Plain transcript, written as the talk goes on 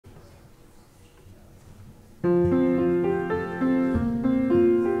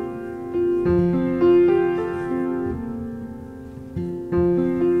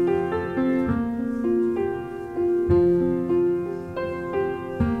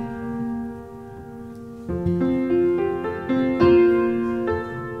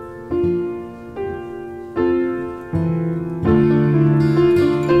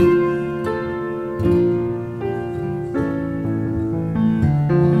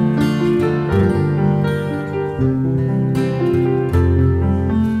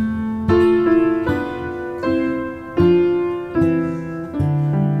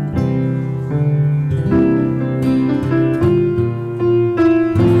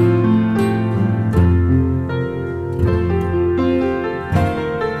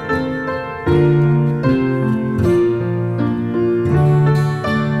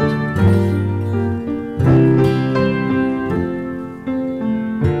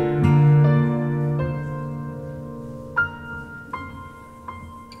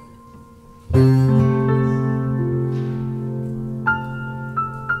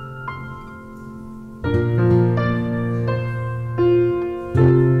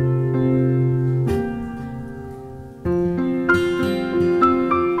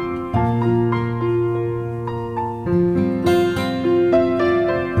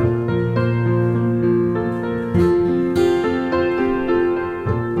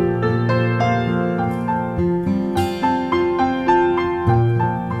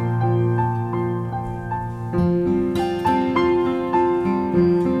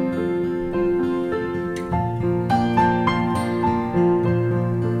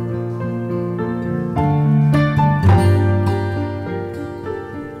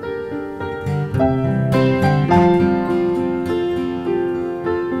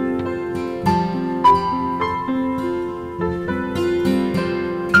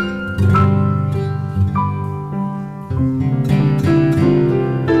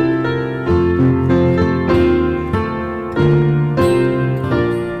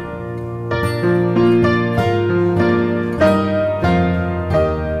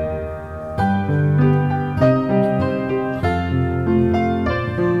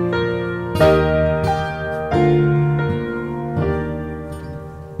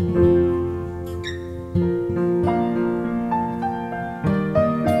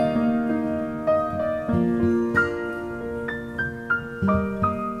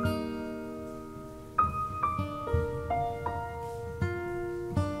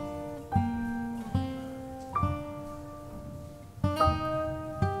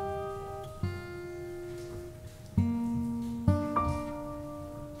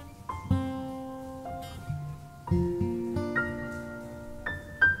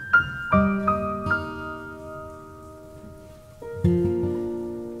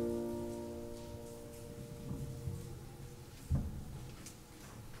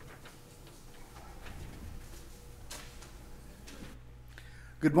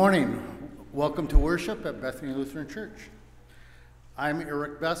Good morning. Welcome to worship at Bethany Lutheran Church. I'm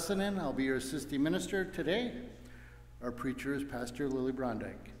Eric Bessinen. I'll be your assisting minister today. Our preacher is Pastor Lily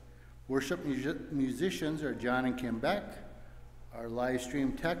Brondike. Worship musicians are John and Kim Beck. Our live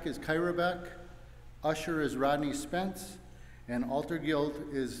stream tech is Kyra Beck. Usher is Rodney Spence. And altar guild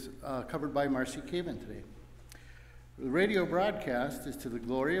is covered by Marcy Caven today. The radio broadcast is to the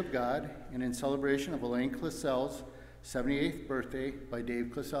glory of God and in celebration of Elaine Clissel's 78th birthday by Dave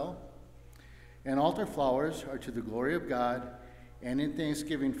Clissell. And altar flowers are to the glory of God and in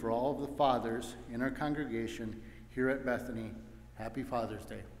thanksgiving for all of the fathers in our congregation here at Bethany. Happy Father's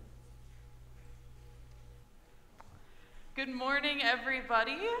Day. Good morning,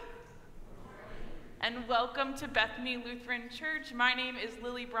 everybody. And welcome to Bethany Lutheran Church. My name is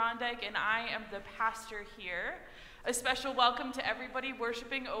Lily Brondike, and I am the pastor here. A special welcome to everybody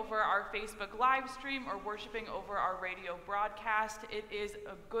worshiping over our Facebook live stream or worshiping over our radio broadcast. It is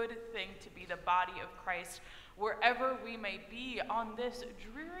a good thing to be the body of Christ wherever we may be on this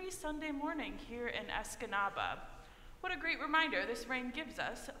dreary Sunday morning here in Escanaba. What a great reminder this rain gives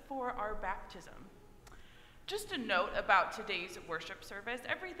us for our baptism. Just a note about today's worship service.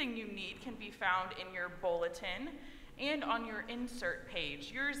 Everything you need can be found in your bulletin and on your insert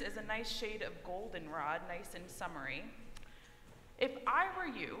page. Yours is a nice shade of goldenrod, nice and summery. If I were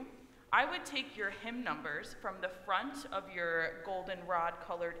you, I would take your hymn numbers from the front of your goldenrod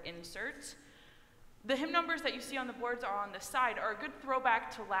colored insert. The hymn numbers that you see on the boards are on the side are a good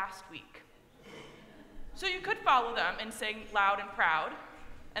throwback to last week. So you could follow them and sing loud and proud,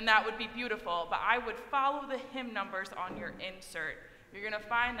 and that would be beautiful, but I would follow the hymn numbers on your insert. You're gonna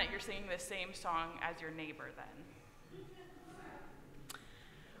find that you're singing the same song as your neighbor then.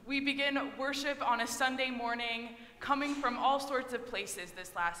 We begin worship on a Sunday morning coming from all sorts of places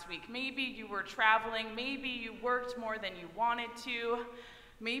this last week. Maybe you were traveling, maybe you worked more than you wanted to,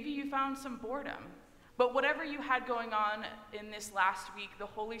 maybe you found some boredom. But whatever you had going on in this last week, the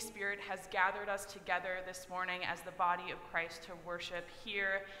Holy Spirit has gathered us together this morning as the body of Christ to worship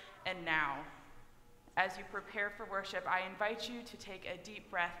here and now. As you prepare for worship, I invite you to take a deep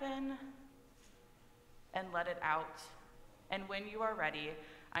breath in and let it out. And when you are ready,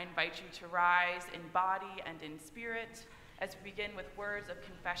 I invite you to rise in body and in spirit as we begin with words of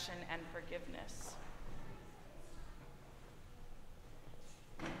confession and forgiveness.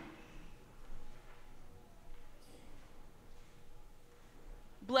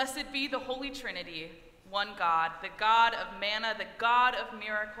 Blessed be the Holy Trinity, one God, the God of manna, the God of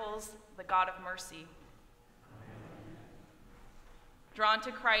miracles, the God of mercy. Drawn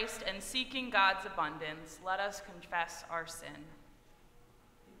to Christ and seeking God's abundance, let us confess our sin.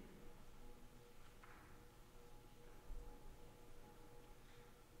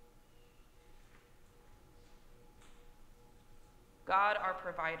 God, our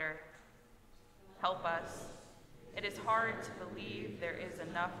provider, help us. It is hard to believe there is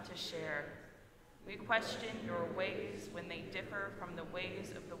enough to share. We question your ways when they differ from the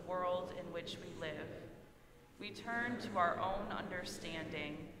ways of the world in which we live. We turn to our own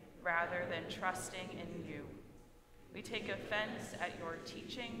understanding rather than trusting in you. We take offense at your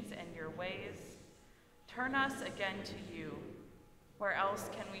teachings and your ways. Turn us again to you. Where else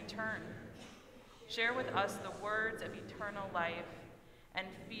can we turn? Share with us the words of eternal life and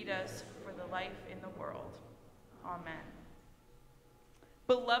feed us for the life in the world. Amen.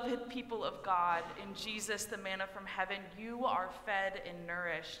 Beloved people of God, in Jesus, the manna from heaven, you are fed and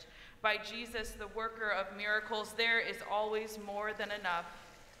nourished. By Jesus, the worker of miracles, there is always more than enough.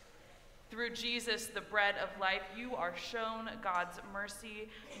 Through Jesus, the bread of life, you are shown God's mercy.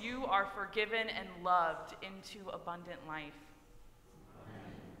 You are forgiven and loved into abundant life.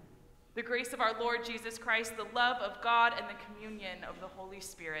 The grace of our Lord Jesus Christ, the love of God, and the communion of the Holy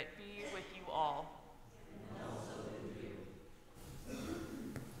Spirit be with you all. And also with you.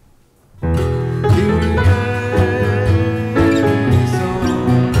 Holy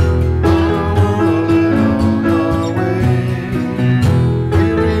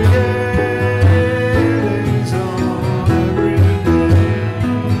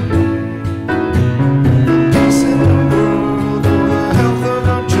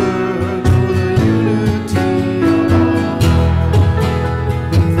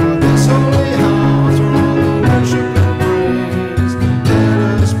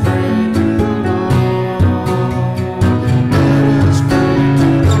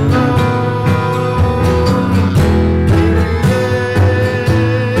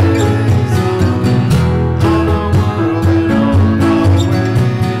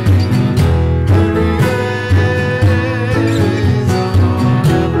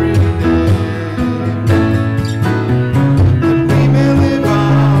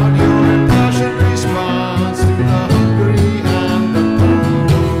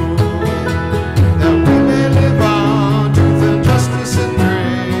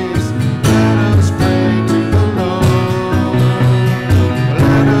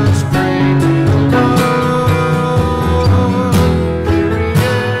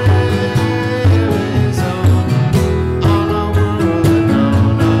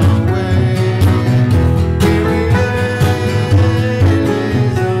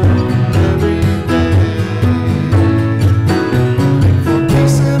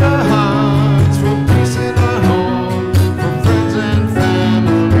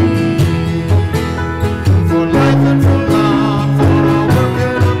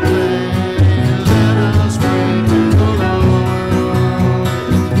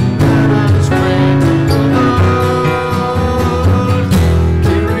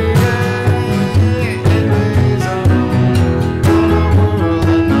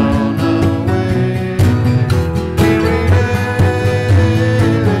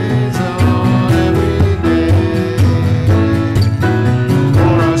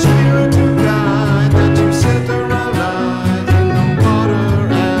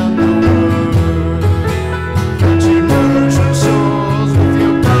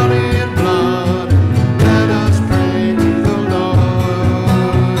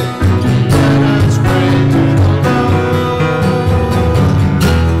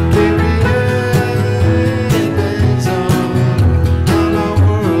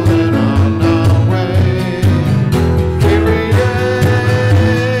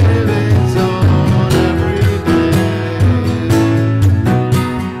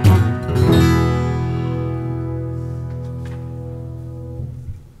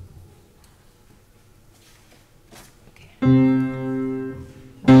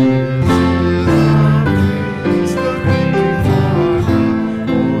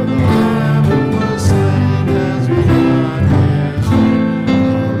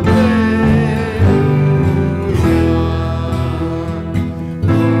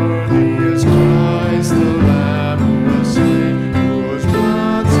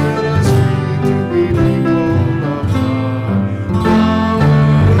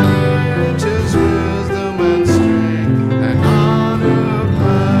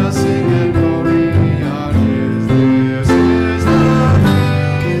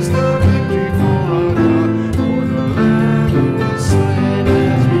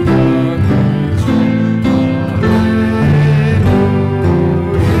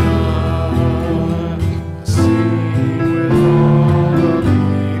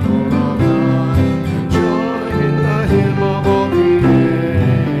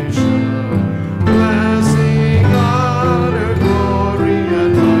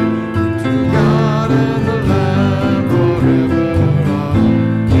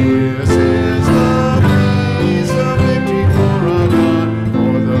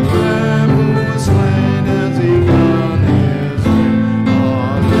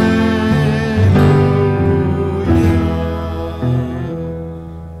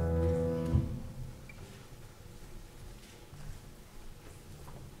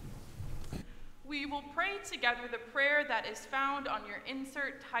We will pray together the prayer that is found on your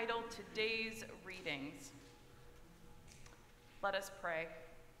insert titled Today's Readings. Let us pray.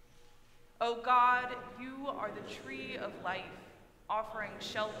 O God, you are the tree of life, offering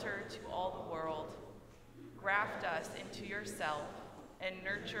shelter to all the world. Graft us into yourself and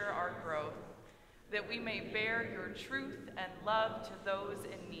nurture our growth, that we may bear your truth and love to those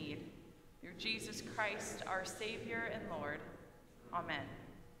in need. Through Jesus Christ, our Savior and Lord. Amen.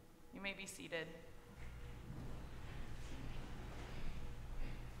 You may be seated.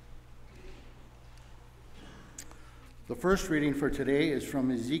 The first reading for today is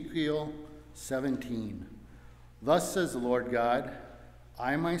from Ezekiel 17. Thus says the Lord God,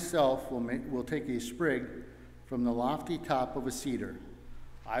 I myself will take a sprig from the lofty top of a cedar.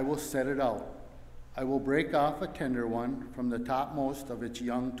 I will set it out. I will break off a tender one from the topmost of its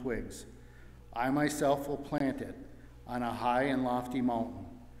young twigs. I myself will plant it on a high and lofty mountain.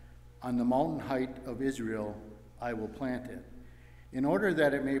 On the mountain height of Israel I will plant it, in order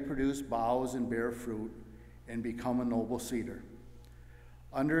that it may produce boughs and bear fruit and become a noble cedar.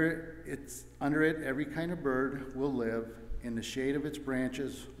 Under it every kind of bird will live, in the shade of its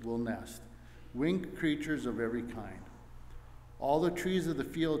branches will nest, winged creatures of every kind. All the trees of the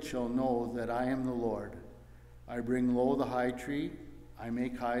field shall know that I am the Lord. I bring low the high tree, I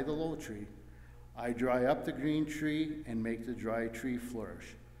make high the low tree. I dry up the green tree and make the dry tree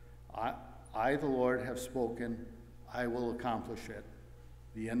flourish. I, the Lord, have spoken, I will accomplish it.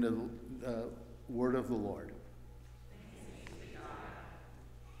 The end of the word of the Lord.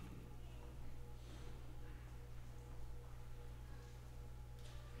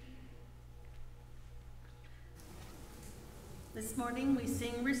 This morning we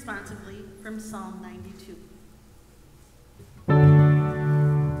sing responsively from Psalm 92.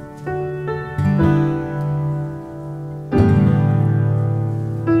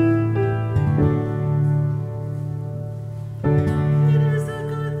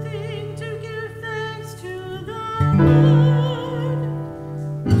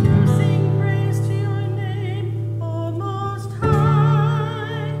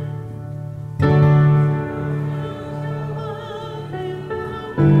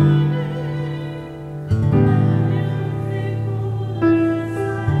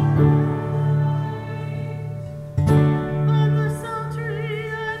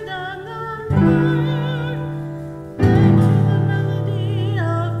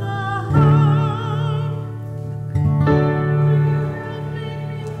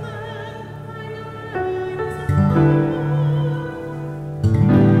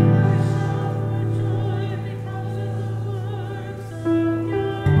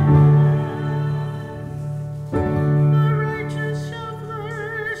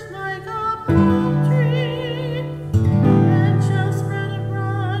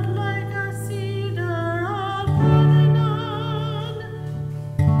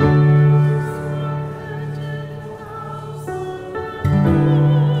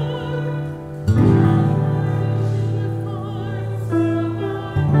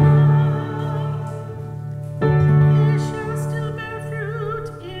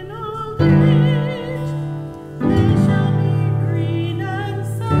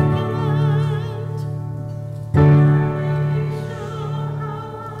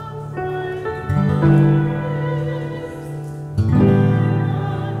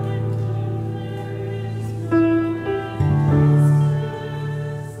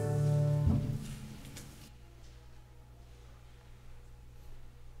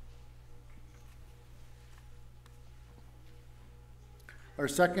 Our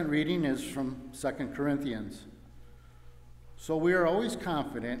second reading is from 2 Corinthians. So we are always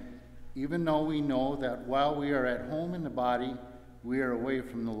confident, even though we know that while we are at home in the body, we are away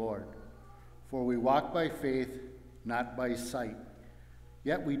from the Lord. For we walk by faith, not by sight.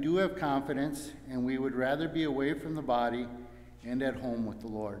 Yet we do have confidence, and we would rather be away from the body and at home with the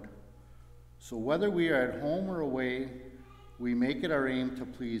Lord. So whether we are at home or away, we make it our aim to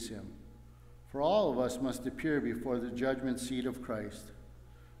please him. For all of us must appear before the judgment seat of Christ,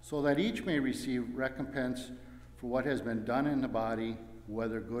 so that each may receive recompense for what has been done in the body,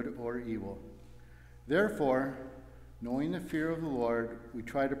 whether good or evil. Therefore, knowing the fear of the Lord, we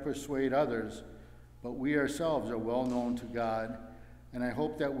try to persuade others, but we ourselves are well known to God, and I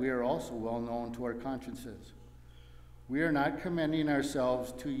hope that we are also well known to our consciences. We are not commending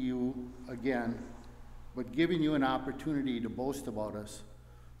ourselves to you again, but giving you an opportunity to boast about us,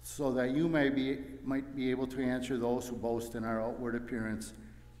 so that you might be able to answer those who boast in our outward appearance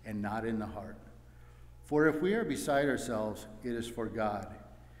and not in the heart. For if we are beside ourselves, it is for God.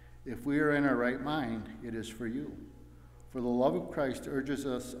 If we are in our right mind, it is for you. For the love of Christ urges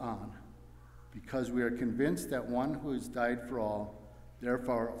us on. because we are convinced that one who has died for all,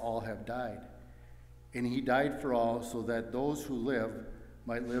 therefore all have died. And he died for all so that those who live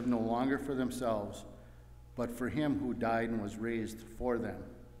might live no longer for themselves, but for him who died and was raised for them.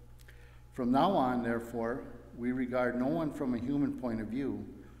 From now on, therefore, we regard no one from a human point of view,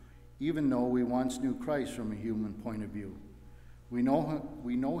 even though we once knew Christ from a human point of view. We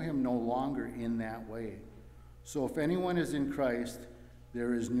know him no longer in that way. So if anyone is in Christ,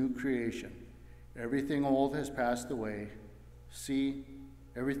 there is new creation. Everything old has passed away. See,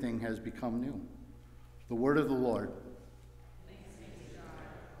 everything has become new. The word of the Lord.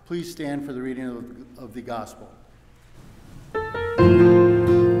 Please stand for the reading of the gospel.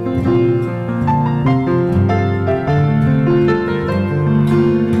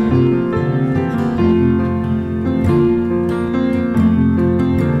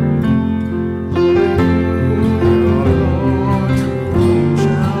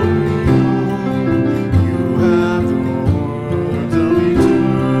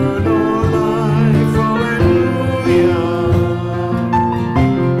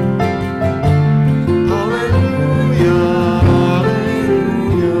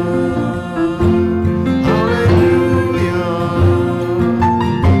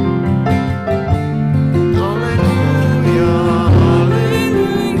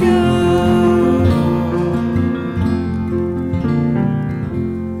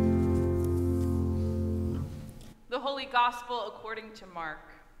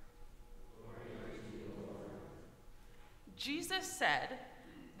 Jesus said,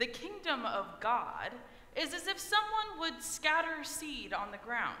 "The kingdom of God is as if someone would scatter seed on the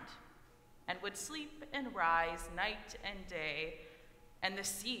ground and would sleep and rise night and day, and the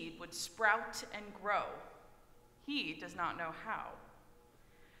seed would sprout and grow. He does not know how.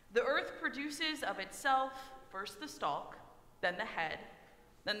 The earth produces of itself first the stalk, then the head,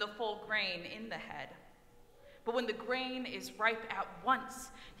 then the full grain in the head. But when the grain is ripe at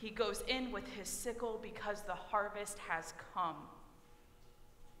once, he goes in with his sickle because the harvest has come."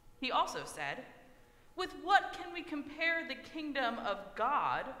 He also said, "With what can we compare the kingdom of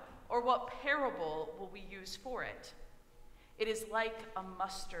God, or what parable will we use for it? It is like a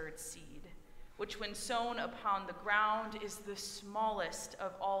mustard seed, which when sown upon the ground is the smallest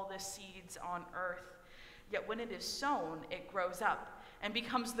of all the seeds on earth. Yet when it is sown, it grows up and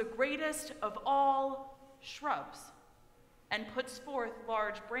becomes the greatest of all shrubs, and puts forth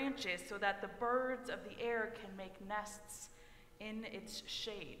large branches so that the birds of the air can make nests in its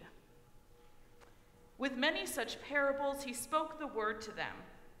shade." With many such parables he spoke the word to them,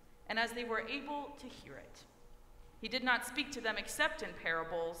 and as they were able to hear it. He did not speak to them except in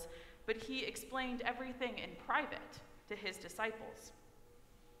parables, but he explained everything in private to his disciples.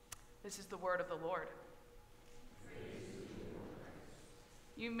 This is the word of the Lord.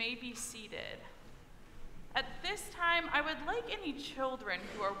 You may be seated. At this time, I would like any children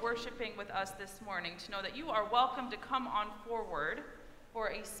who are worshiping with us this morning to know that you are welcome to come on forward for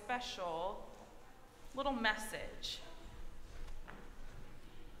a special little message.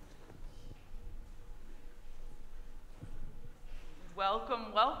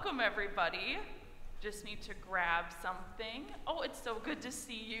 Welcome, welcome, everybody. Just need to grab something. Oh, it's so good to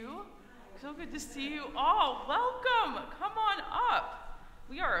see you. So good to see you all. Welcome. Come on up.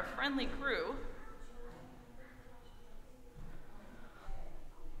 We are a friendly crew.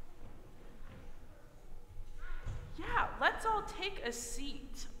 Yeah, let's all take a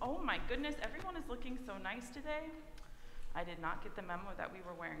seat. Oh my goodness, everyone is looking so nice today. I did not get the memo that we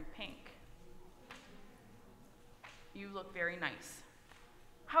were wearing pink. You look very nice.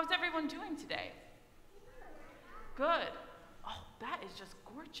 How's everyone doing today? Good. Oh, that is just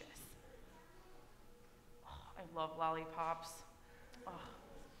gorgeous. Oh, I love lollipops. Oh.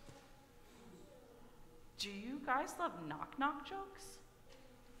 Do you guys love knock-knock jokes?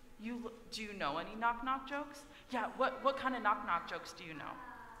 Do you know any knock-knock jokes? Yeah, what kind of knock-knock jokes do you know?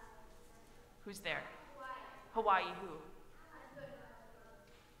 Who's there? Hawaii who?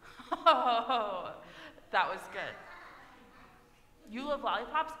 Oh, that was good. You love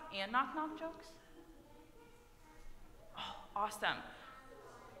lollipops and knock-knock jokes? Oh, awesome.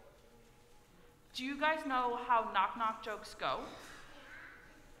 Do you guys know how knock-knock jokes go?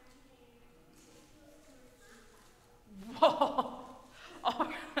 Whoa.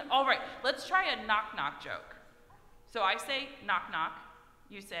 All right, let's try a knock-knock joke. So I say knock-knock,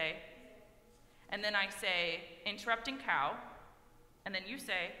 you say, and then I say interrupting cow, and then you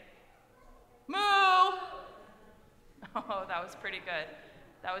say moo. Oh, that was pretty good.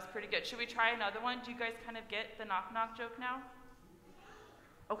 That was pretty good. Should we try another one? Do you guys kind of get the knock-knock joke now?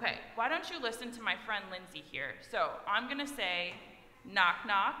 Okay, why don't you listen to my friend Lindsay here. So I'm gonna say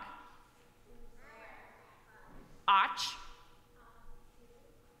knock-knock, Och.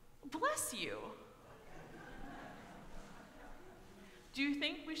 Bless you. Do you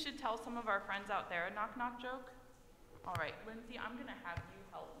think we should tell some of our friends out there a knock-knock joke? All right, Lindsay, I'm going to have you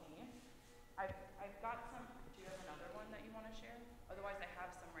help me. I've got some. Do you have another one that you want to share? Otherwise, I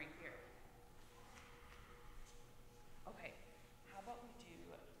have some right here. Okay, how about we do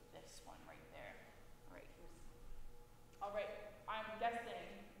this one right there? All right, I'm guessing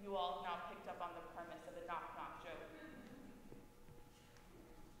you all have now picked up on the premise of a knock-knock joke.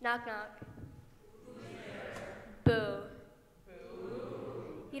 Knock, knock. Boo.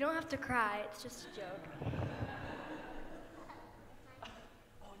 Boo. You don't have to cry, it's just a joke.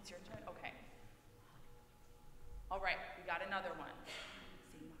 Oh, it's your turn? Okay. All right, we got another one.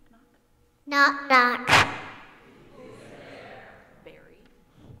 Say knock, knock. Knock, knock. Barry.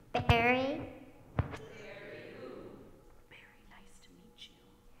 Barry. Barry, nice to meet you.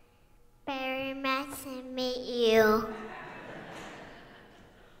 Very nice to meet you.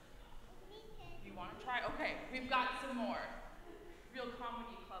 You want to try? Okay, we've got some more. Real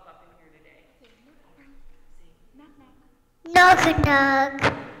comedy club up in here today. All right, say knock, knock. Knock, knock.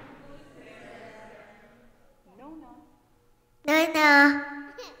 No, no. No, no.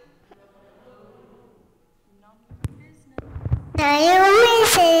 None of your business. No, your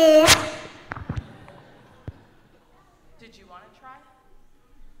wishes. Did you want to try?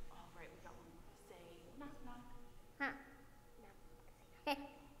 All right, we got one more. Say knock, knock. Huh.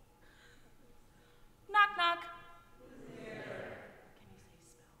 Knock, knock. Can you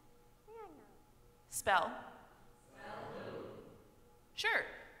say spell? Spell? Sure.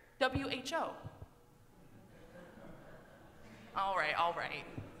 WHO. All right.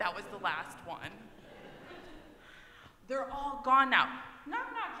 That was the last one. They're all gone now.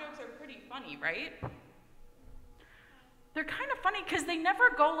 Knock-knock jokes are pretty funny, right? They're kind of funny because they never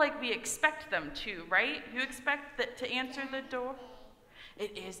go like we expect them to, right? You expect that to answer the door.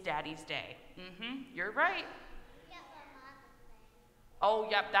 It is Daddy's Day. You're right. Oh,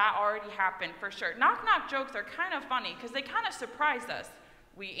 yep, that already happened for sure. Knock-knock jokes are kind of funny because they kind of surprise us.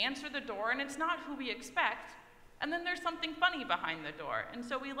 We answer the door and it's not who we expect, and then there's something funny behind the door, and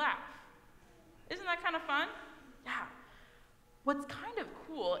so we laugh. Isn't that kind of fun? Yeah. What's kind of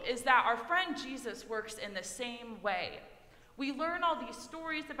cool is that our friend Jesus works in the same way. We learn all these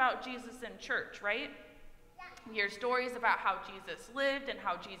stories about Jesus in church, right? We hear stories about how Jesus lived and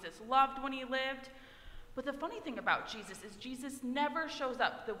how Jesus loved when he lived. But the funny thing about Jesus is Jesus never shows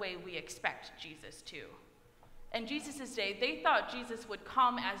up the way we expect Jesus to. In Jesus' day, they thought Jesus would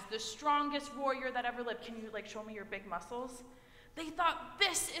come as the strongest warrior that ever lived. Can you show me your big muscles? They thought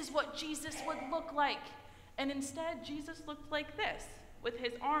this is what Jesus would look like. And instead, Jesus looked like this, with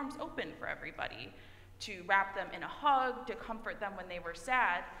his arms open for everybody, to wrap them in a hug, to comfort them when they were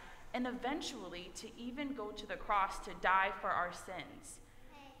sad, and eventually to even go to the cross to die for our sins.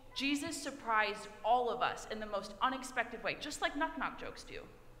 Jesus surprised all of us in the most unexpected way, just like knock-knock jokes do.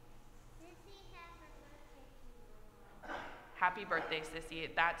 Happy birthday, Sissy.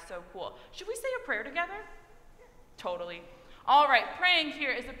 That's so cool. Should we say a prayer together? Totally. All right, praying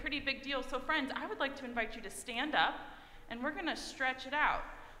here is a pretty big deal. So friends, I would like to invite you to stand up, and we're going to stretch it out.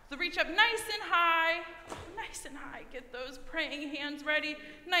 So reach up nice and high. Nice and high. Get those praying hands ready.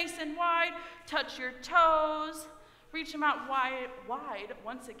 Nice and wide. Touch your toes. Reach them out wide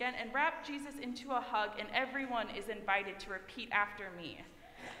once again, and wrap Jesus into a hug, and everyone is invited to repeat after me.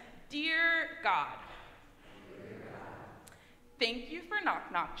 Dear God, thank you for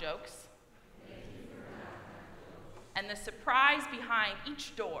knock-knock jokes and the surprise behind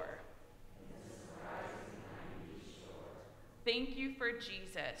each door. Thank you for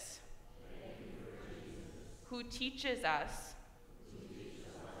Jesus, who teaches us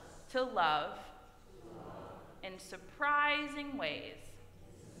to love in surprising ways.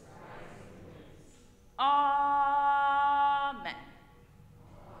 Amen.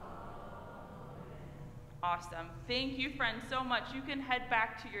 Awesome. Thank you, friends, so much. You can head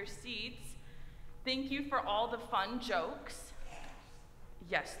back to your seats. Thank you for all the fun jokes.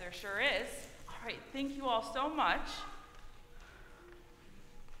 Yes, there sure is. All right, thank you all so much.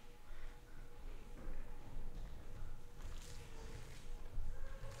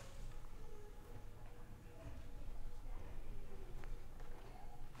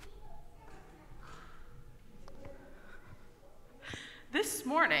 This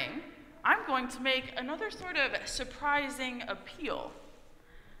morning, I'm going to make another sort of surprising appeal.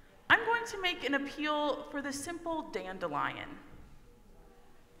 I'm going to make an appeal for the simple dandelion.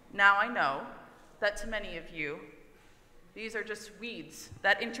 Now I know that to many of you, these are just weeds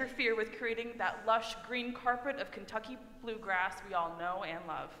that interfere with creating that lush green carpet of Kentucky bluegrass we all know and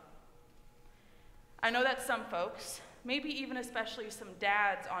love. I know that some folks, maybe even especially some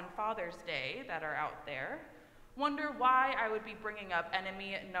dads on Father's Day that are out there, wonder why I would be bringing up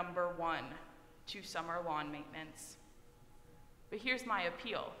enemy number one to summer lawn maintenance. But here's my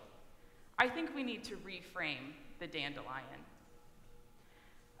appeal. I think we need to reframe the dandelion.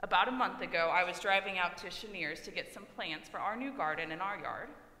 About a month ago, I was driving out to Cheniere's to get some plants for our new garden in our yard,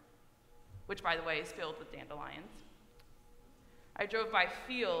 which, by the way, is filled with dandelions. I drove by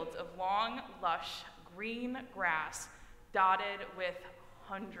fields of long, lush, green grass dotted with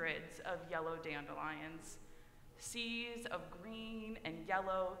hundreds of yellow dandelions, seas of green and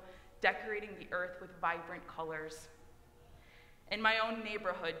yellow decorating the earth with vibrant colors. In my own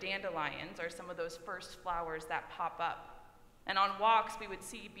neighborhood, dandelions are some of those first flowers that pop up. And on walks, we would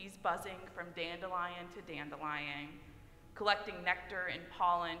see bees buzzing from dandelion to dandelion, collecting nectar and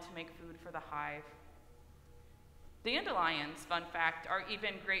pollen to make food for the hive. Dandelions, fun fact, are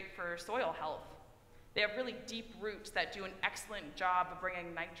even great for soil health. They have really deep roots that do an excellent job of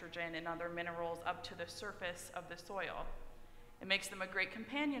bringing nitrogen and other minerals up to the surface of the soil. It makes them a great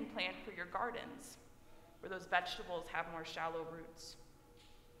companion plant for your gardens, where those vegetables have more shallow roots.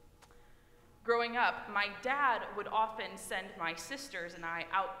 Growing up, my dad would often send my sisters and I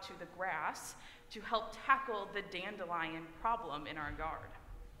out to the grass to help tackle the dandelion problem in our yard.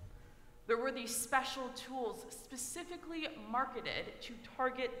 There were these special tools specifically marketed to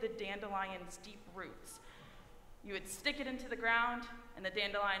target the dandelion's deep roots. You would stick it into the ground, and the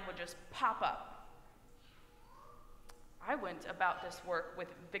dandelion would just pop up. I went about this work with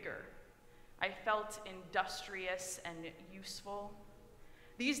vigor. I felt industrious and useful.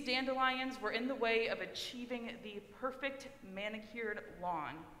 These dandelions were in the way of achieving the perfect manicured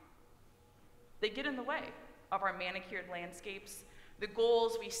lawn. They get in the way of our manicured landscapes, the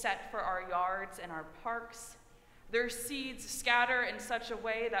goals we set for our yards and our parks. Their seeds scatter in such a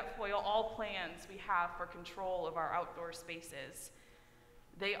way that foil all plans we have for control of our outdoor spaces.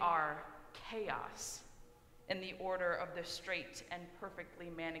 They are chaos in the order of the straight and perfectly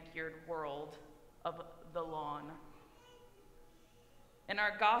manicured world of the lawn. In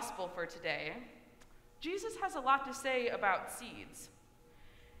our gospel for today, Jesus has a lot to say about seeds.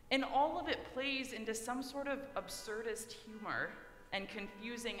 And all of it plays into some sort of absurdist humor and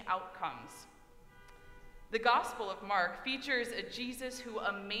confusing outcomes. The Gospel of Mark features a Jesus who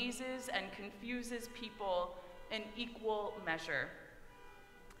amazes and confuses people in equal measure.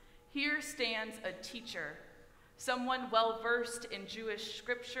 Here stands a teacher, someone well-versed in Jewish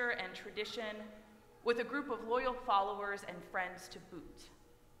scripture and tradition, with a group of loyal followers and friends to boot.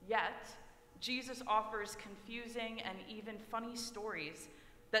 Yet, Jesus offers confusing and even funny stories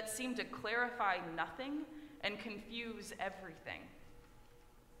that seem to clarify nothing and confuse everything.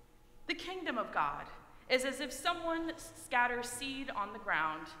 The kingdom of God is as if someone scatters seed on the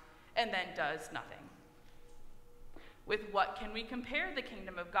ground and then does nothing. With what can we compare the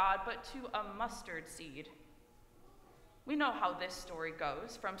kingdom of God but to a mustard seed? We know how this story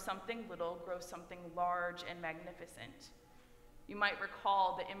goes. From something little grows something large and magnificent. You might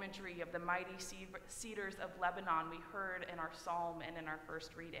recall the imagery of the mighty cedars of Lebanon we heard in our psalm and in our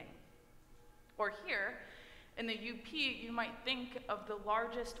first reading. Or here, in the UP, you might think of the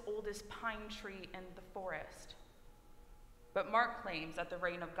largest, oldest pine tree in the forest. But Mark claims that the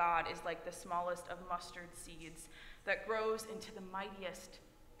reign of God is like the smallest of mustard seeds that grows into the mightiest,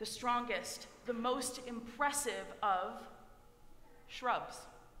 the strongest, the most impressive of shrubs.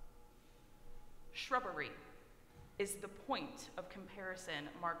 Shrubbery is the point of comparison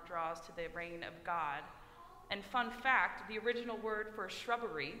Mark draws to the reign of God. And fun fact, the original word for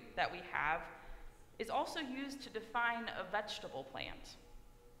shrubbery that we have is also used to define a vegetable plant.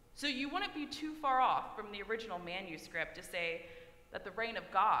 So you wouldn't be too far off from the original manuscript to say that the reign of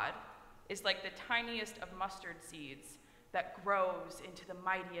God is like the tiniest of mustard seeds that grows into the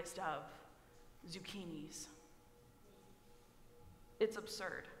mightiest of zucchinis. It's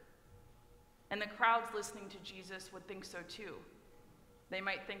absurd. And the crowds listening to Jesus would think so too. They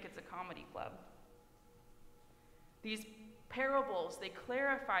might think it's a comedy club. These parables, they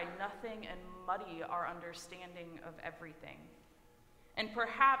clarify nothing and muddy our understanding of everything. And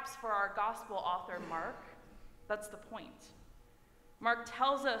perhaps for our gospel author, Mark, that's the point. Mark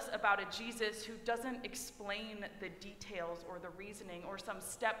tells us about a Jesus who doesn't explain the details or the reasoning or some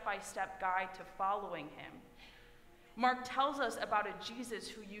step-by-step guide to following him. Mark tells us about a Jesus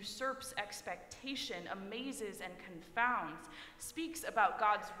who usurps expectation, amazes and confounds, speaks about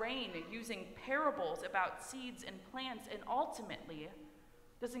God's reign using parables about seeds and plants, and ultimately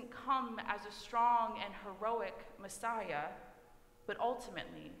doesn't come as a strong and heroic Messiah, but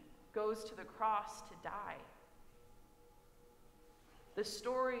ultimately goes to the cross to die. The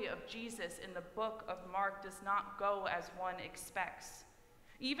story of Jesus in the book of Mark does not go as one expects.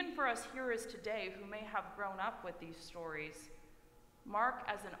 Even for us hearers today who may have grown up with these stories, Mark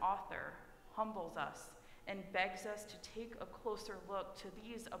as an author humbles us and begs us to take a closer look to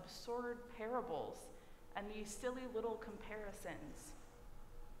these absurd parables and these silly little comparisons.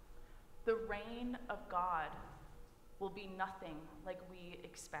 The reign of God will be nothing like we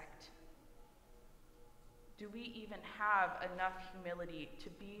expect. Do we even have enough humility to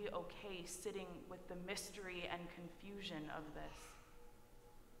be okay sitting with the mystery and confusion of this?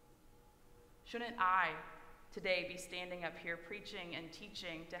 Shouldn't I today be standing up here preaching and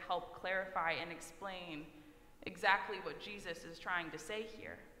teaching to help clarify and explain exactly what Jesus is trying to say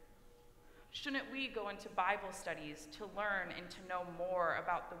here? Shouldn't we go into Bible studies to learn and to know more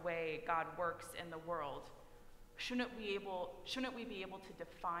about the way God works in the world? Shouldn't we be able to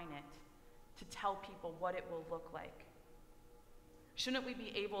define it, to tell people what it will look like? Shouldn't we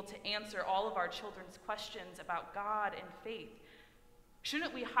be able to answer all of our children's questions about God and faith?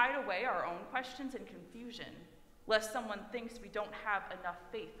 Shouldn't we hide away our own questions and confusion, lest someone thinks we don't have enough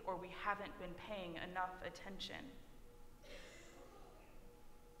faith or we haven't been paying enough attention?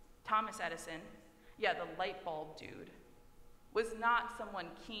 Thomas Edison, the light bulb dude, was not someone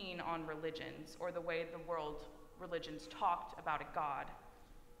keen on religions or the way the world religions talked about a God.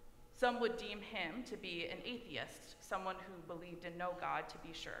 Some would deem him to be an atheist, someone who believed in no God, to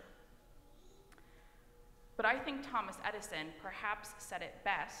be sure. But I think Thomas Edison perhaps said it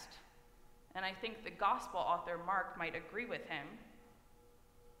best, and I think the gospel author Mark might agree with him,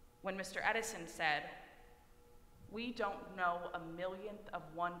 when Mr. Edison said, "We don't know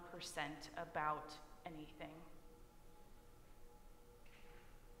 1/1,000,000% about anything."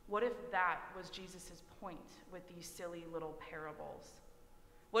 What if that was Jesus' point with these silly little parables?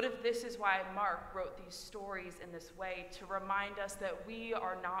 What if this is why Mark wrote these stories in this way, to remind us that we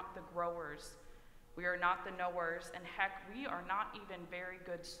are not the growers, we are not the knowers, and heck, we are not even very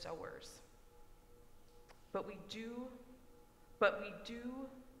good sowers. But what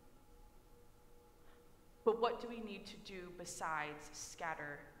do we need to do besides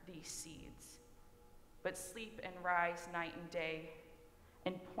scatter these seeds? But sleep and rise night and day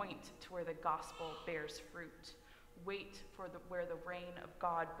and point to where the gospel bears fruit. Wait for where the reign of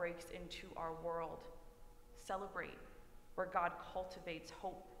God breaks into our world. Celebrate where God cultivates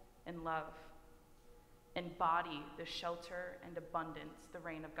hope and love. Embody the shelter and abundance the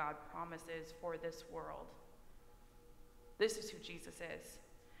reign of God promises for this world. This is who Jesus is,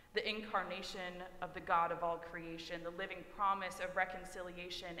 the incarnation of the God of all creation, the living promise of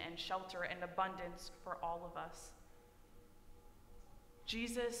reconciliation and shelter and abundance for all of us.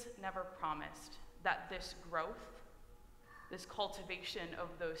 Jesus never promised that this growth, this cultivation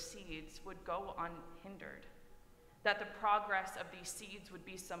of those seeds would go unhindered, that the progress of these seeds would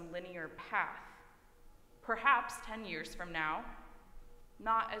be some linear path. Perhaps 10 years from now,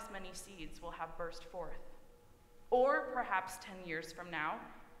 not as many seeds will have burst forth. Or perhaps 10 years from now,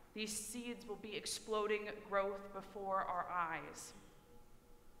 these seeds will be exploding growth before our eyes.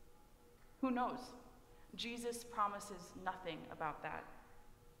 Who knows? Jesus promises nothing about that.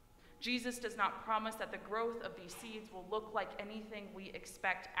 Jesus does not promise that the growth of these seeds will look like anything we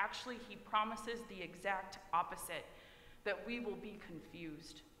expect. Actually, he promises the exact opposite, that we will be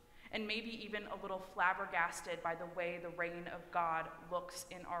confused and maybe even a little flabbergasted by the way the reign of God looks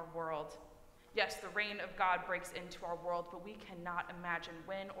in our world. Yes, the reign of God breaks into our world, but we cannot imagine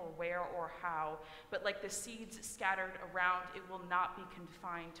when or where or how. But like the seeds scattered around, it will not be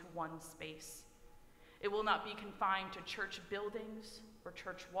confined to one space. It will not be confined to church buildings or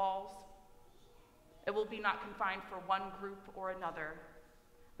church walls. It will be not confined for one group or another,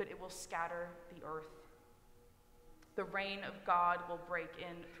 but it will scatter the earth. The reign of God will break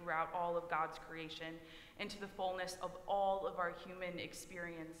in throughout all of God's creation into the fullness of all of our human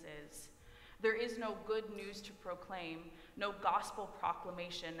experiences. There is no good news to proclaim, no gospel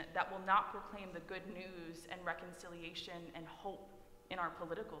proclamation that will not proclaim the good news and reconciliation and hope in our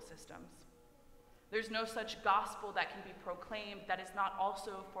political systems. There's no such gospel that can be proclaimed that is not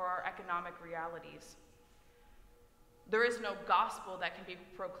also for our economic realities. There is no gospel that can be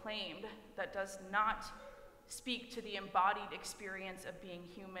proclaimed that does not speak to the embodied experience of being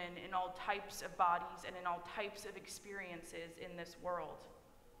human in all types of bodies and in all types of experiences in this world.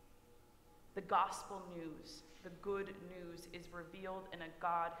 The gospel news, the good news, is revealed in a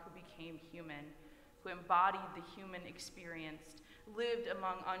God who became human, who embodied the human experience, lived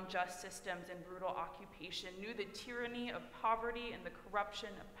among unjust systems and brutal occupation, knew the tyranny of poverty and the corruption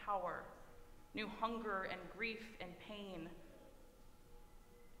of power, knew hunger and grief and pain,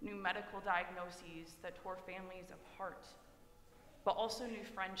 knew medical diagnoses that tore families apart, but also new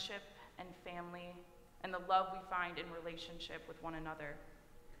friendship and family and the love we find in relationship with one another.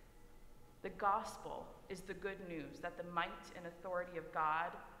 The gospel is the good news that the might and authority of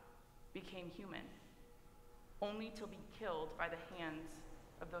God became human, only to be killed by the hands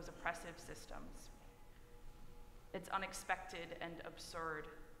of those oppressive systems. It's unexpected and absurd,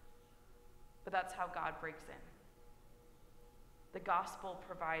 but that's how God breaks in. The gospel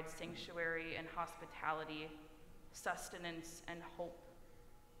provides sanctuary and hospitality, sustenance and hope.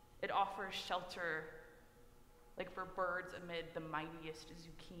 It offers shelter like for birds amid the mightiest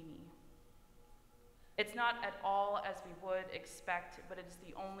zucchini. It's not at all as we would expect, but it's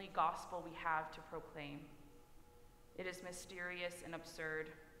the only gospel we have to proclaim. It is mysterious and absurd.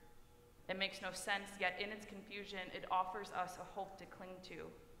 It makes no sense, yet in its confusion, it offers us a hope to cling to.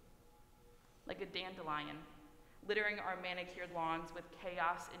 Like a dandelion, littering our manicured lawns with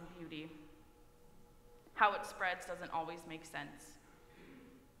chaos and beauty. How it spreads doesn't always make sense.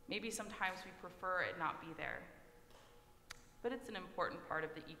 Maybe sometimes we prefer it not be there. But it's an important part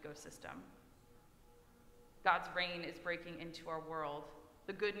of the ecosystem. God's reign is breaking into our world.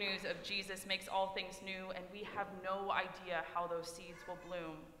 The good news of Jesus makes all things new, and we have no idea how those seeds will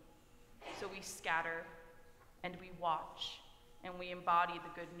bloom. So we scatter, and we watch, and we embody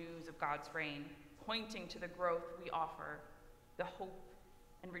the good news of God's reign, pointing to the growth we offer, the hope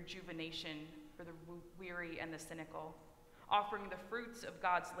and rejuvenation for the weary and the cynical. Offering the fruits of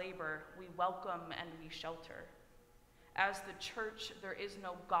God's labor, we welcome and we shelter. As the church, there is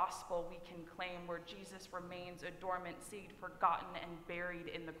no gospel we can claim where Jesus remains a dormant seed, forgotten and buried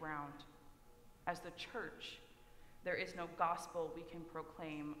in the ground. As the church, there is no gospel we can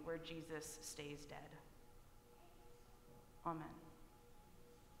proclaim where Jesus stays dead. Amen.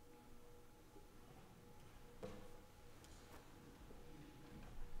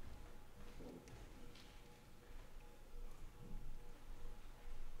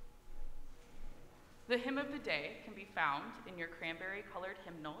 The hymn of the day can be found in your cranberry-colored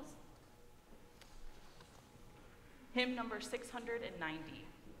hymnals. Hymn number 690.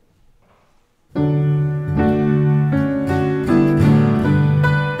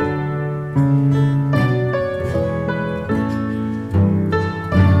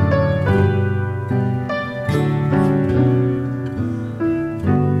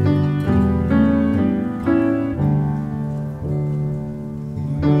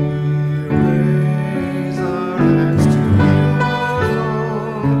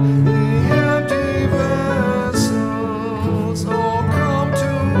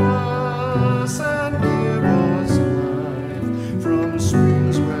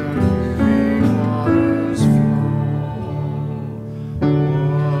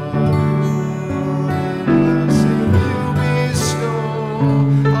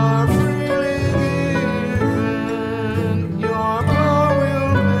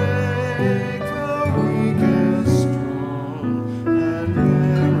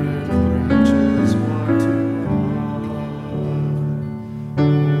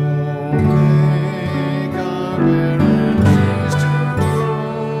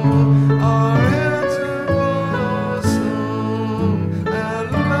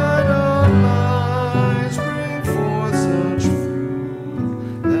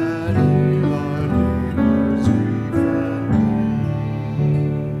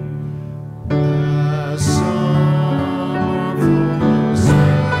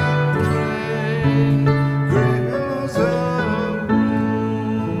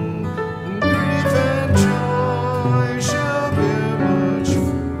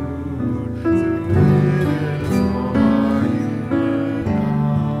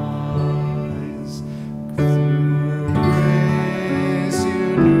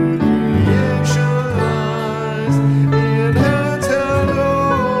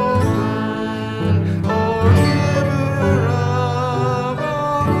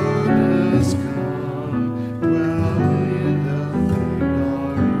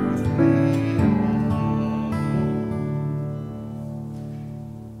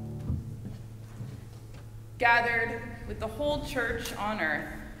 Gathered with the whole church on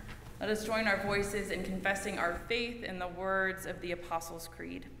earth, let us join our voices in confessing our faith in the words of the Apostles'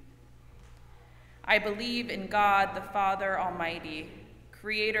 Creed. I believe in God, the Father Almighty,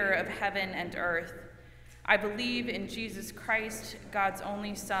 creator of heaven and earth. I believe in Jesus Christ, God's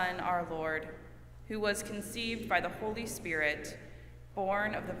only Son, our Lord, who was conceived by the Holy Spirit,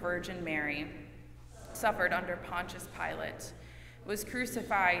 born of the Virgin Mary, suffered under Pontius Pilate, was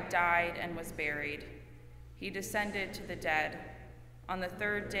crucified, died, and was buried. He descended to the dead. On the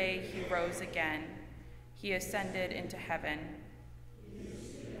third day he rose again. He ascended into heaven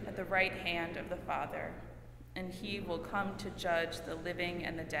at the right hand of the Father. and he will come to judge the living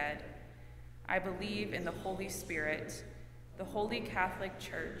and the dead. I believe in the Holy Spirit, the Holy Catholic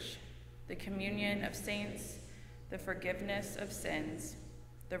Church, the communion of saints, the forgiveness of sins,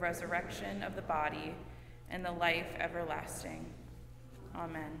 the resurrection of the body, and the life everlasting.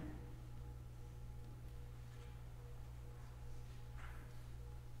 Amen.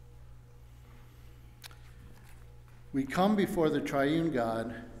 We come before the triune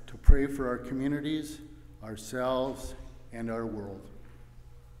God to pray for our communities, ourselves, and our world.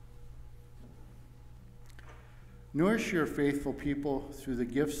 Nourish your faithful people through the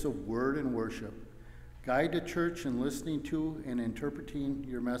gifts of word and worship. Guide the church in listening to and interpreting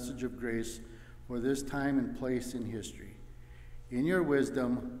your message of grace for this time and place in history. In your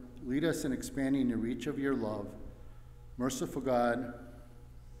wisdom, lead us in expanding the reach of your love. Merciful God,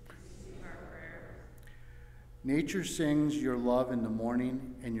 nature sings your love in the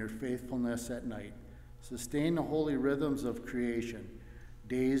morning and your faithfulness at night. Sustain the holy rhythms of creation,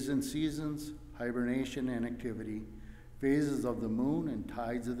 days and seasons, hibernation and activity, phases of the moon and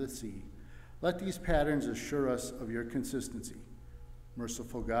tides of the sea. Let these patterns assure us of your consistency.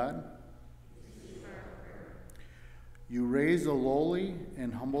 Merciful God, you raise the lowly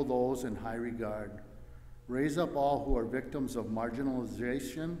and humble those in high regard. Raise up all who are victims of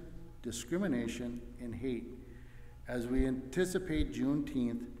marginalization, discrimination, and hate. As we anticipate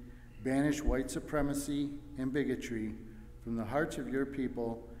Juneteenth, banish white supremacy and bigotry from the hearts of your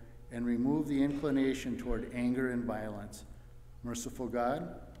people and remove the inclination toward anger and violence. Merciful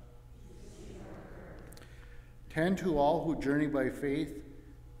God, tend to all who journey by faith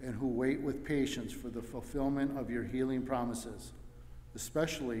and who wait with patience for the fulfillment of your healing promises,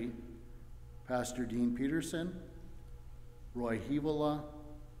 especially Pastor Dean Peterson, Roy Hevola,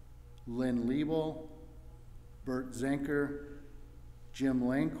 Lynn Liebel, Bert Zenker, Jim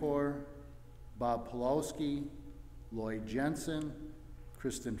Lancor, Bob Pulowski, Lloyd Jensen,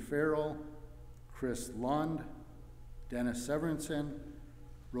 Kristen Farrell, Chris Lund, Dennis Severinsen,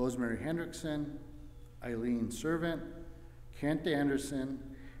 Rosemary Hendrickson, Eileen Servant, Kent Anderson,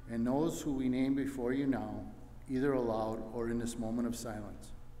 and those who we name before you now, either aloud or in this moment of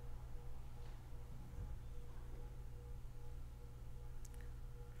silence.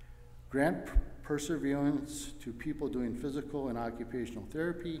 Grant perseverance to people doing physical and occupational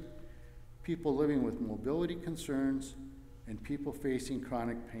therapy, people living with mobility concerns, and people facing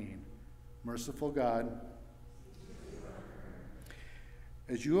chronic pain. Merciful God,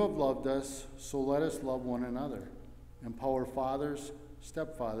 as you have loved us, so let us love one another. Empower fathers,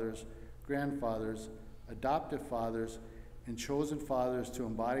 stepfathers, grandfathers, adoptive fathers, and chosen fathers to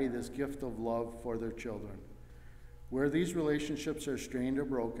embody this gift of love for their children. Where these relationships are strained or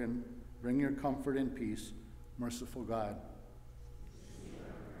broken, bring your comfort and peace, merciful God.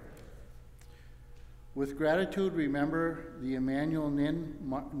 With gratitude, remember the Emmanuel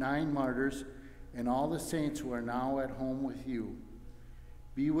 9 martyrs and all the saints who are now at home with you.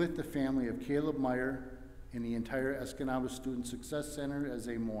 Be with the family of Caleb Meyer and the entire Escanaba Student Success Center as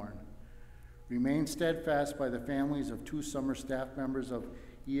they mourn. Remain steadfast by the families of 2 summer staff members of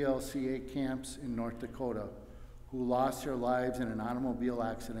ELCA camps in North Dakota who lost their lives in an automobile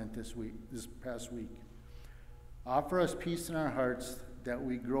accident this past week. Offer us peace in our hearts that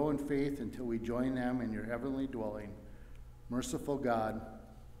we grow in faith until we join them in your heavenly dwelling. Merciful God,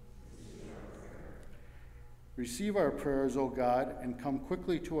 receive our prayers, O God, and come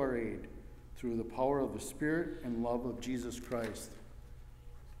quickly to our aid through the power of the Spirit and love of Jesus Christ.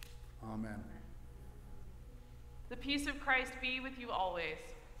 Amen. The peace of Christ be with you always.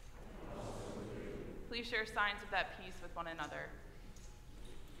 Please share signs of that peace with one another.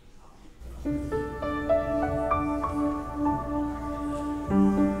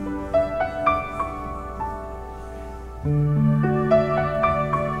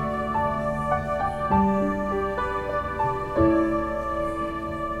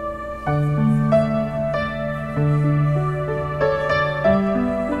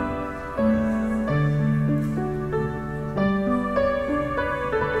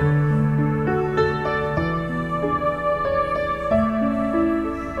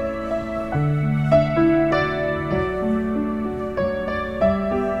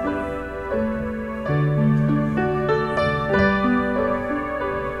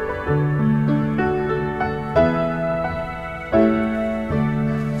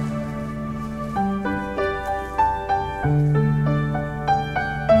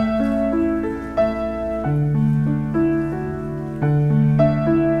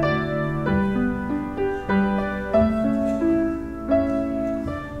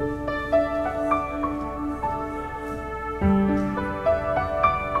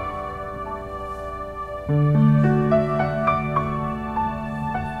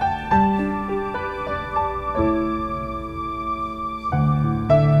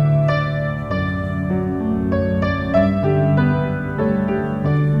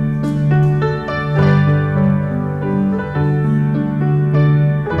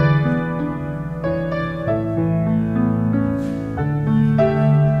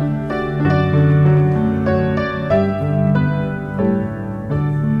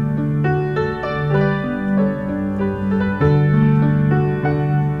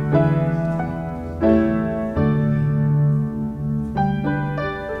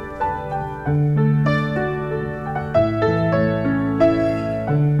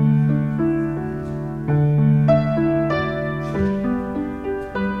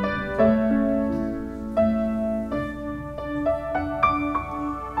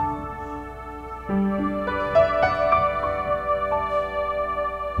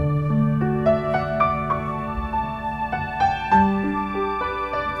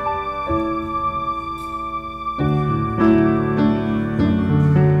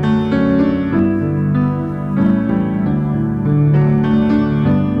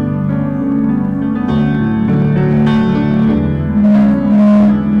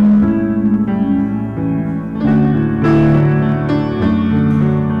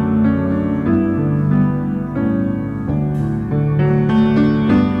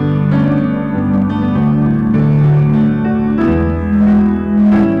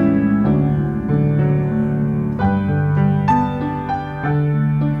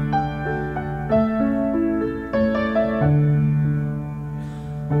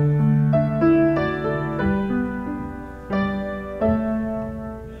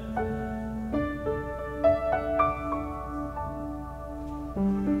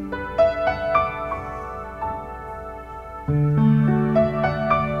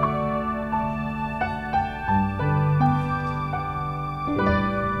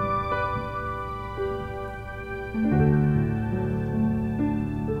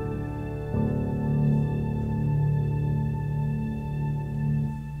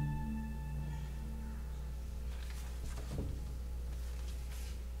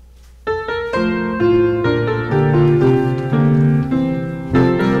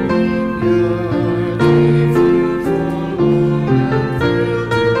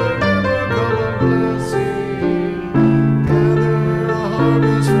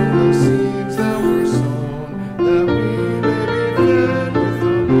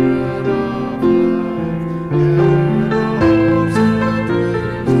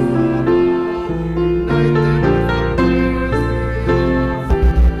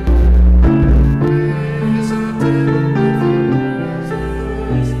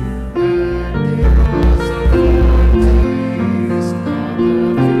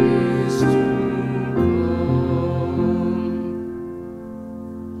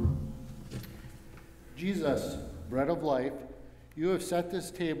 Jesus, bread of life, you have set this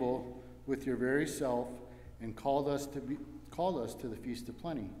table with your very self and called us to the feast of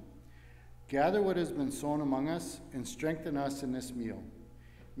plenty. Gather what has been sown among us and strengthen us in this meal.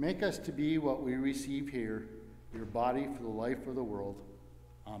 Make us to be what we receive here, your body for the life of the world.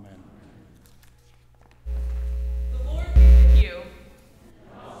 Amen. The Lord be with you.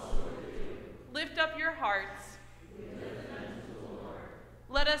 And also with you. Lift up your hearts. We lift them to the Lord.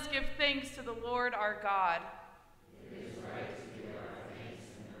 Let us give thanks to the Lord our God. It is right to give our thanks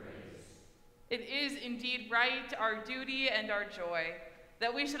and praise. It is indeed right, our duty and our joy,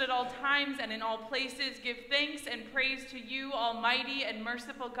 that we should at all times and in all places give thanks and praise to you, almighty and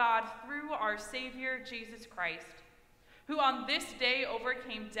merciful God, through our Savior, Jesus Christ, who on this day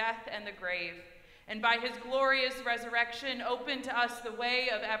overcame death and the grave, and by his glorious resurrection opened to us the way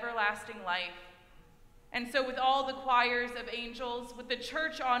of everlasting life. And so with all the choirs of angels, with the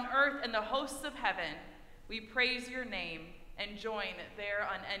church on earth and the hosts of heaven, we praise your name and join their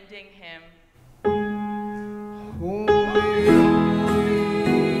unending hymn.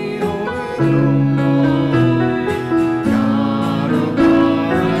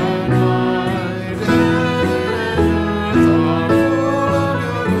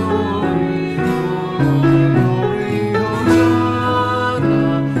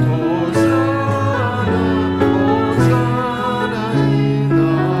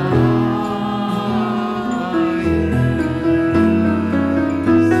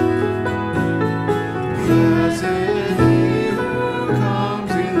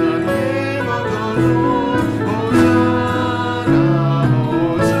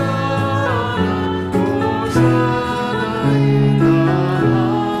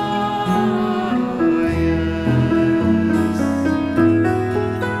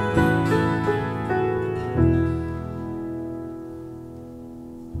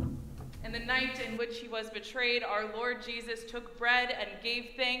 Betrayed, our Lord Jesus took bread and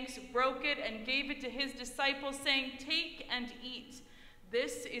gave thanks, broke it and gave it to his disciples, saying, "Take and eat.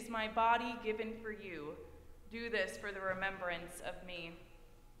 This is my body given for you. Do this for the remembrance of me."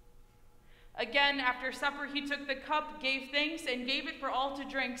 Again, after supper, he took the cup, gave thanks, and gave it for all to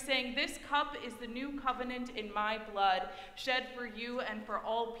drink, saying, "This cup is the new covenant in my blood, shed for you and for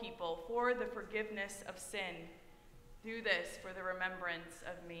all people, for the forgiveness of sin. Do this for the remembrance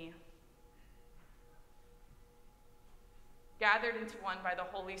of me." Gathered into one by the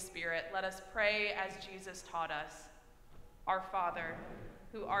Holy Spirit, let us pray as Jesus taught us. Our Father,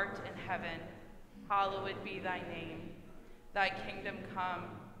 who art in heaven, hallowed be thy name. Thy kingdom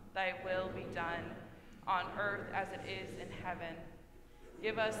come, thy will be done, on earth as it is in heaven.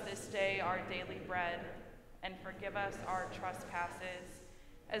 Give us this day our daily bread, and forgive us our trespasses,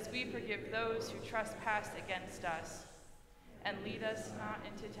 as we forgive those who trespass against us. And lead us not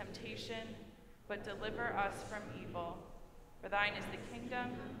into temptation, but deliver us from evil. For thine is the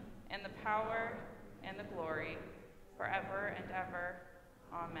kingdom, and the power, and the glory, forever and ever.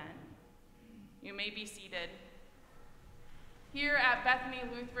 Amen. You may be seated. Here at Bethany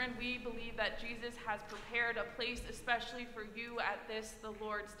Lutheran, we believe that Jesus has prepared a place especially for you at this, the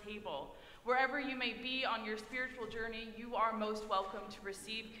Lord's table. Wherever you may be on your spiritual journey, you are most welcome to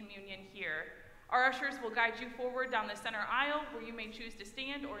receive communion here. Our ushers will guide you forward down the center aisle, where you may choose to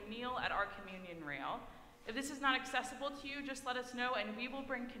stand or kneel at our communion rail. If this is not accessible to you, just let us know and we will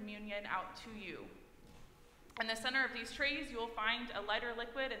bring communion out to you. In the center of these trays, you will find a lighter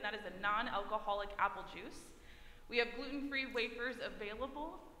liquid, and that is a non-alcoholic apple juice. We have gluten-free wafers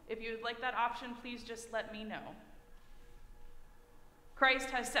available. If you would like that option, please just let me know. Christ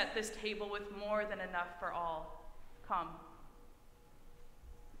has set this table with more than enough for all. Come.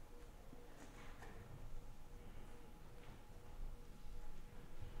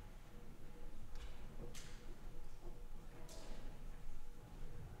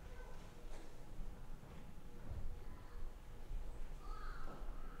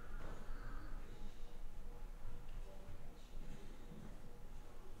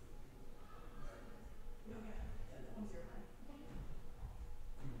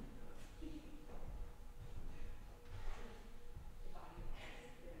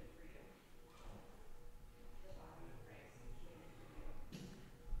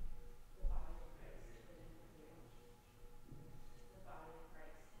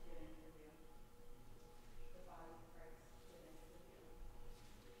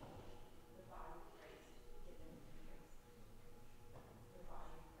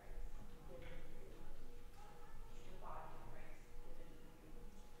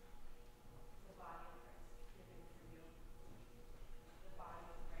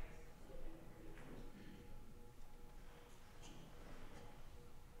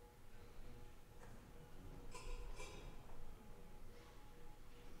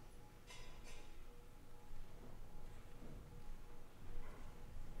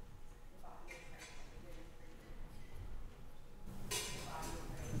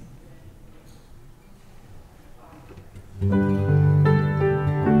 Have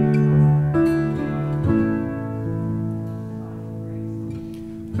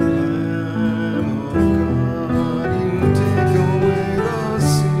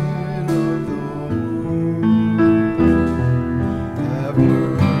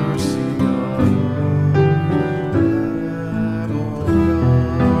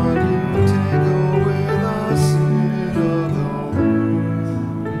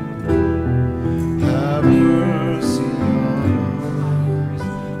mercy on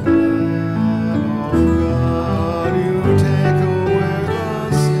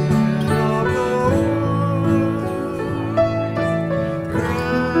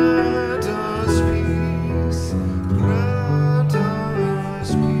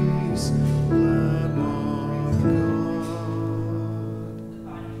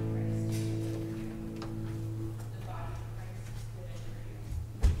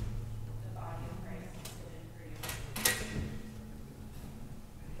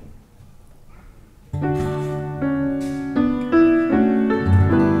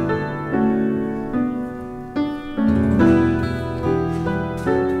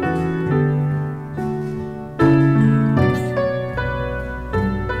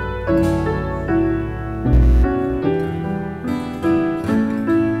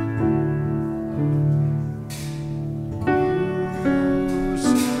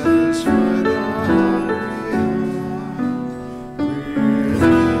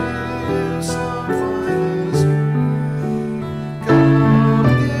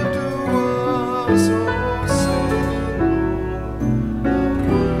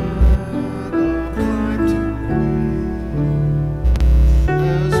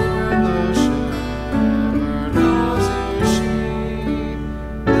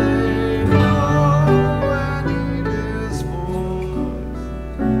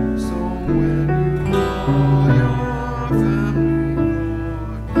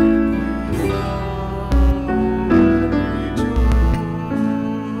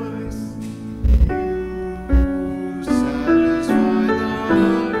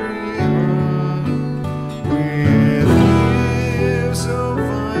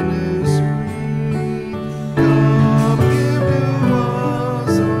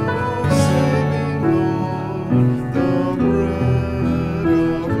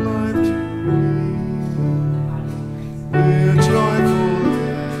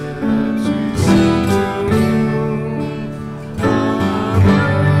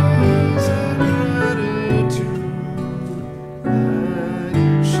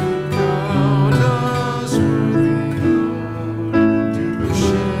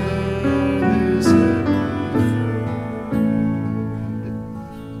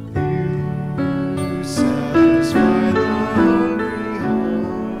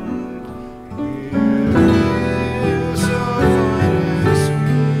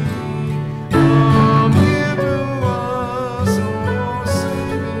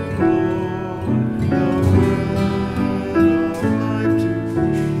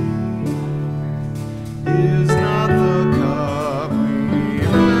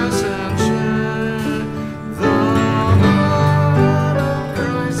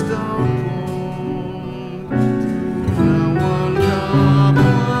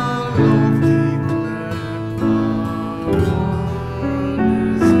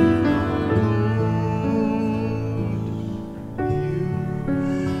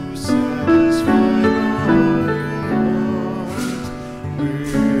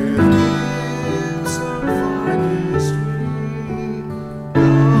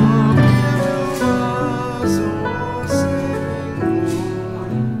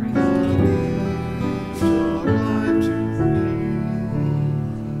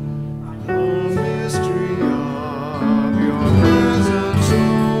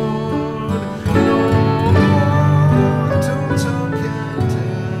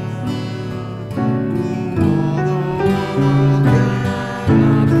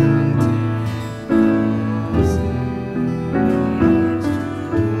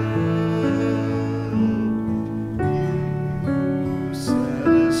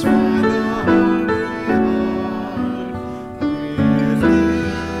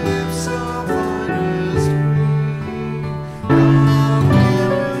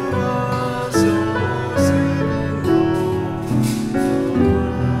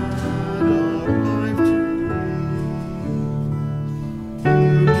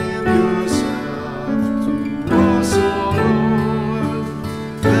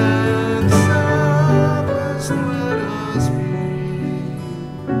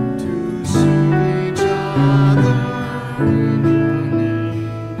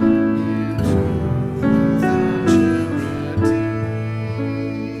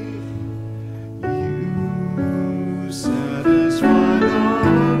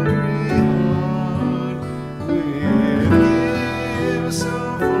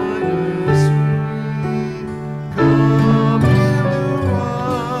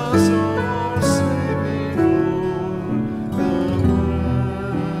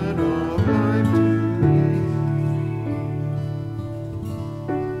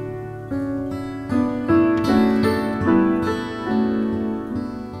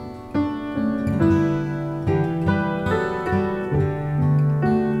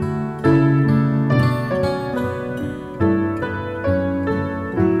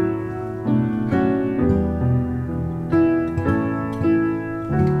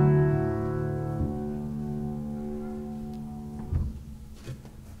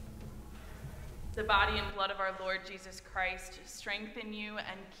Lord Jesus Christ strengthen you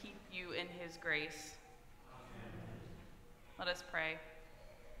and keep you in his grace. Amen. Let us pray.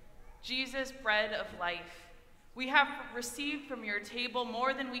 Jesus, bread of life, we have received from your table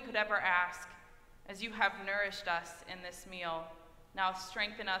more than we could ever ask, as you have nourished us in this meal. Now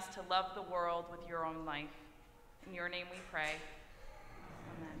strengthen us to love the world with your own life. In your name we pray.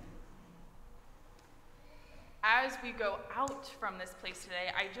 Amen. As we go out from this place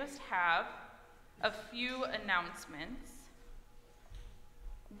today, I just have a few announcements.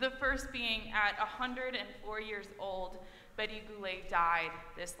 The first being at 104 years old, Betty Goulet died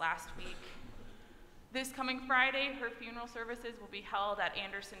this last week. This coming Friday, her funeral services will be held at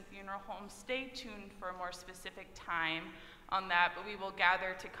Anderson Funeral Home. Stay tuned for a more specific time on that, but we will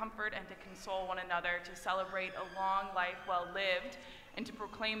gather to comfort and to console one another, to celebrate a long life well lived, and to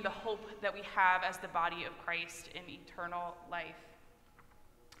proclaim the hope that we have as the body of Christ in eternal life.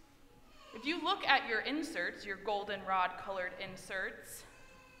 If you look at your inserts, your goldenrod colored inserts,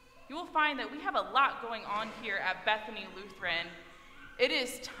 you will find that we have a lot going on here at Bethany Lutheran. It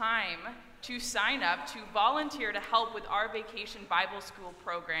is time to sign up to volunteer to help with our Vacation Bible School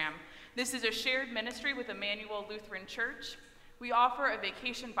program. This is a shared ministry with Emmanuel Lutheran Church. We offer a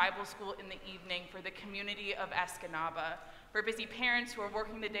Vacation Bible School in the evening for the community of Escanaba, for busy parents who are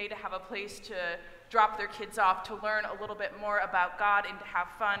working the day to have a place to drop their kids off, to learn a little bit more about God and to have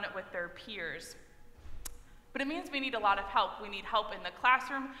fun with their peers. But it means we need a lot of help. We need help in the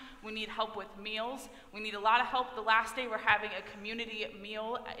classroom. We need help with meals. We need a lot of help. The last day we're having a community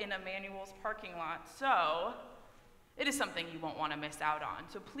meal in Emmanuel's parking lot. So it is something you won't want to miss out on.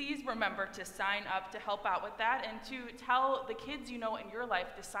 So please remember to sign up to help out with that and to tell the kids you know in your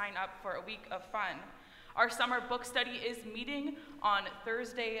life to sign up for a week of fun. Our summer book study is meeting on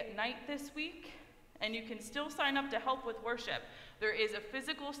Thursday night this week, and you can still sign up to help with worship. There is a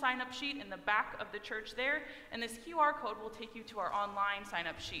physical sign-up sheet in the back of the church there, and this QR code will take you to our online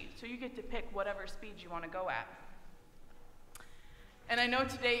sign-up sheet, so you get to pick whatever speed you want to go at. And I know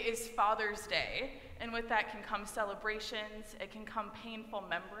today is Father's Day, and with that can come celebrations, it can come painful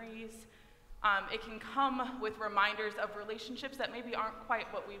memories, it can come with reminders of relationships that maybe aren't quite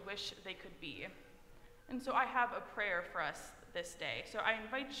what we wish they could be. And so I have a prayer for us this day. So I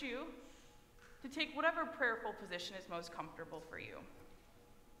invite you to take whatever prayerful position is most comfortable for you.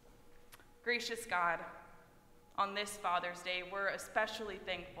 Gracious God, on this Father's Day, we're especially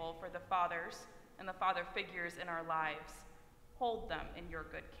thankful for the fathers and the father figures in our lives. Hold them in your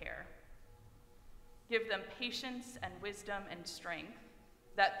good care. Give them patience and wisdom and strength,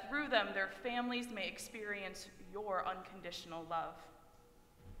 that through them their families may experience your unconditional love.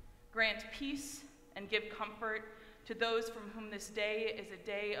 Grant peace and give comfort to those from whom this day is a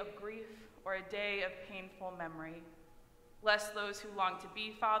day of grief or a day of painful memory. Bless those who long to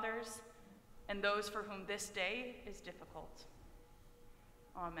be fathers and those for whom this day is difficult.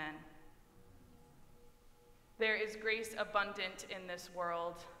 Amen. There is grace abundant in this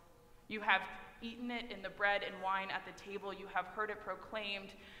world. You have eaten it in the bread and wine at the table. You have heard it proclaimed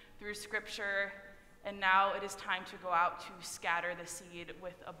through Scripture. And now it is time to go out to scatter the seed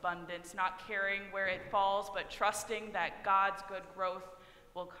with abundance, not caring where it falls, but trusting that God's good growth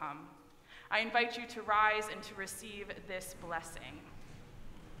will come. I invite you to rise and to receive this blessing.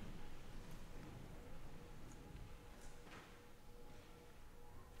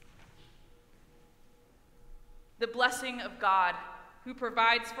 The blessing of God, who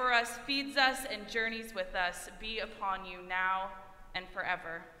provides for us, feeds us, and journeys with us, be upon you now and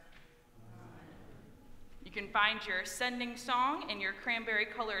forever. You can find your sending song in your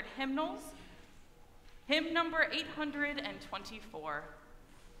cranberry-colored hymnals. Hymn number 824.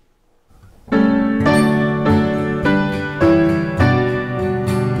 Oh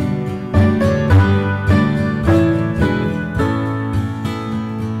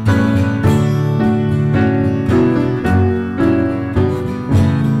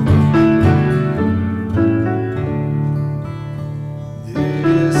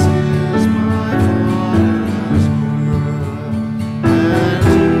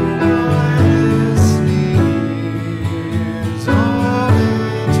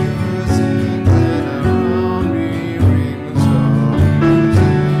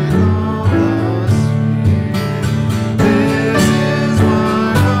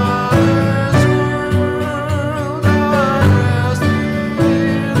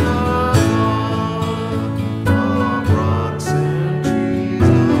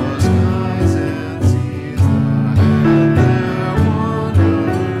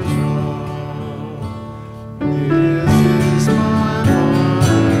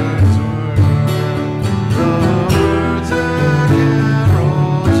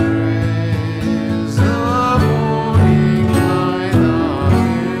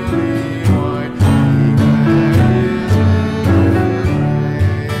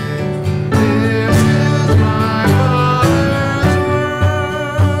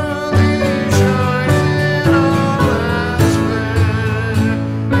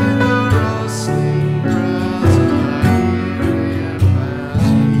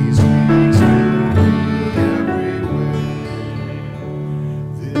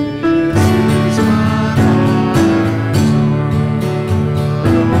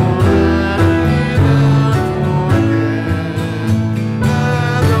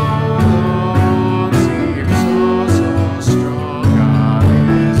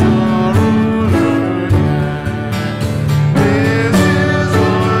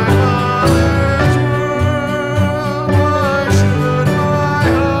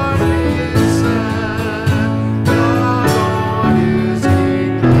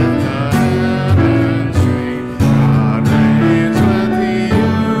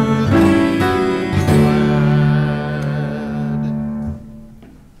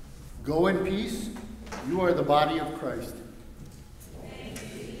body of Christ.